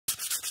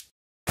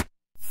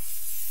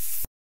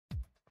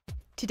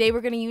Today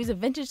we're going to use a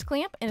vintage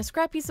clamp and a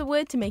scrap piece of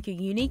wood to make a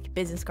unique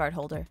business card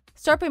holder.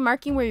 Start by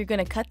marking where you're going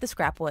to cut the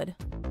scrap wood.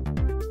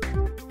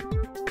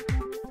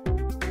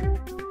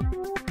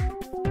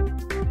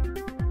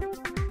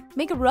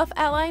 Make a rough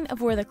outline of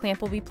where the clamp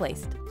will be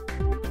placed.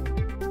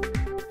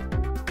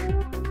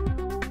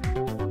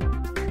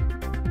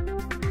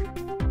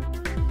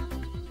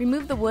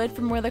 Remove the wood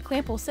from where the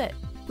clamp will sit.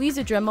 We use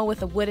a Dremel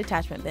with a wood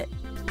attachment bit.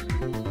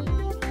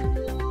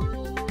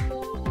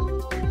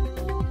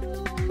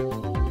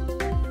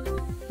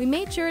 We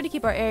made sure to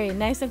keep our area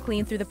nice and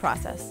clean through the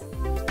process.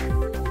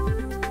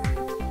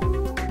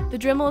 The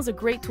Dremel is a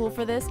great tool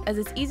for this as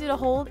it's easy to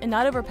hold and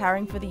not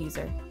overpowering for the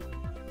user.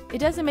 It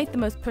doesn't make the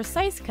most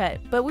precise cut,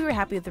 but we were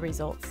happy with the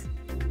results.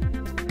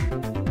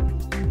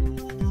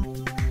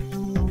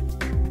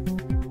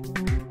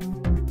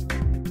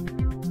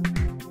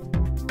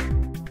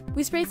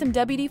 We sprayed some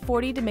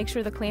WD-40 to make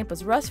sure the clamp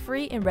was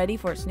rust-free and ready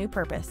for its new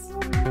purpose.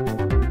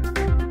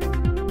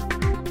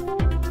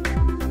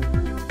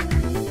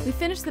 We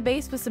finished the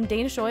base with some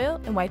Danish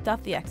oil and wiped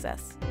off the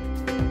excess.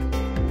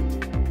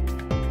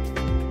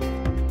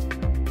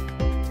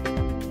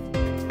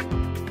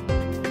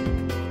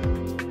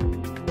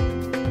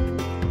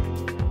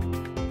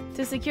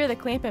 To secure the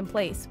clamp in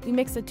place, we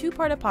mixed a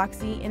 2-part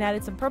epoxy and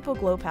added some purple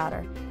glow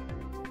powder.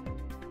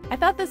 I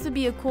thought this would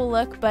be a cool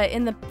look, but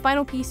in the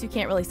final piece you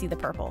can't really see the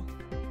purple.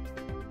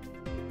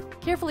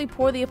 Carefully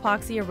pour the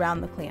epoxy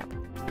around the clamp.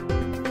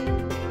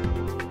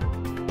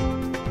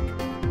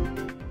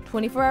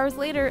 24 hours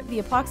later,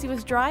 the epoxy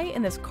was dry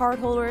and this card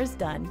holder is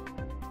done.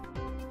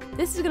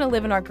 This is going to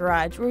live in our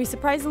garage, where we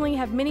surprisingly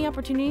have many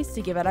opportunities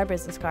to give out our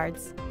business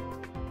cards.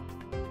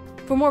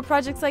 For more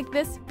projects like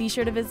this, be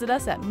sure to visit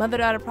us at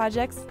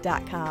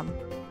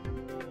motherdaughterprojects.com.